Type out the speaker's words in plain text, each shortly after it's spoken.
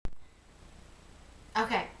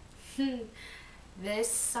Okay. This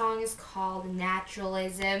song is called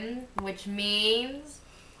Naturalism, which means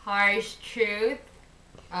harsh truth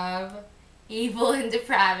of evil and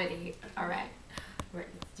depravity. Alright, let's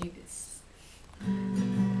do this.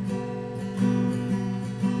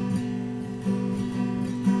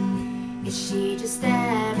 Is she just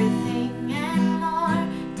everything and more?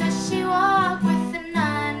 Does she walk with an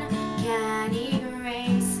uncanny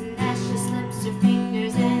grace? And as she slips her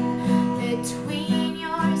fingers in between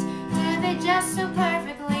yours, do they just so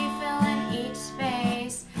perfectly fill in each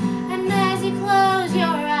space? And as you close your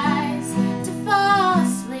eyes to fall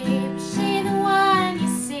asleep, is she the one you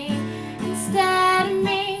see instead of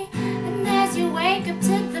me? And as you wake up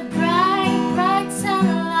to the